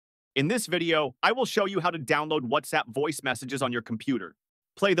In this video, I will show you how to download WhatsApp voice messages on your computer.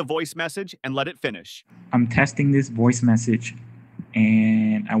 Play the voice message and let it finish. I'm testing this voice message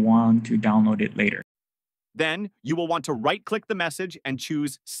and I want to download it later. Then, you will want to right-click the message and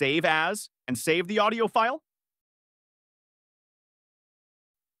choose Save As and save the audio file.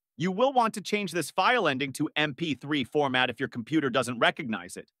 You will want to change this file ending to MP3 format if your computer doesn't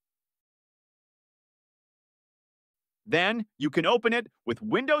recognize it. Then, you can open it with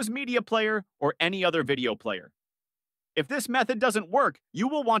Windows Media Player or any other video player. If this method doesn't work, you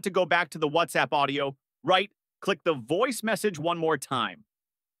will want to go back to the WhatsApp audio, right-click the voice message one more time.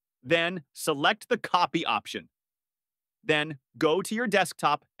 Then, select the copy option. Then, go to your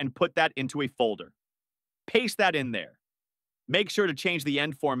desktop and put that into a folder. Paste that in there. Make sure to change the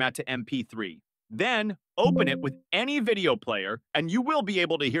end format to MP3. Then, open it with any video player, and you will be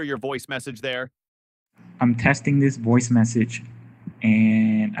able to hear your voice message there. I'm testing this voice message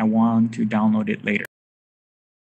and I want to download it later.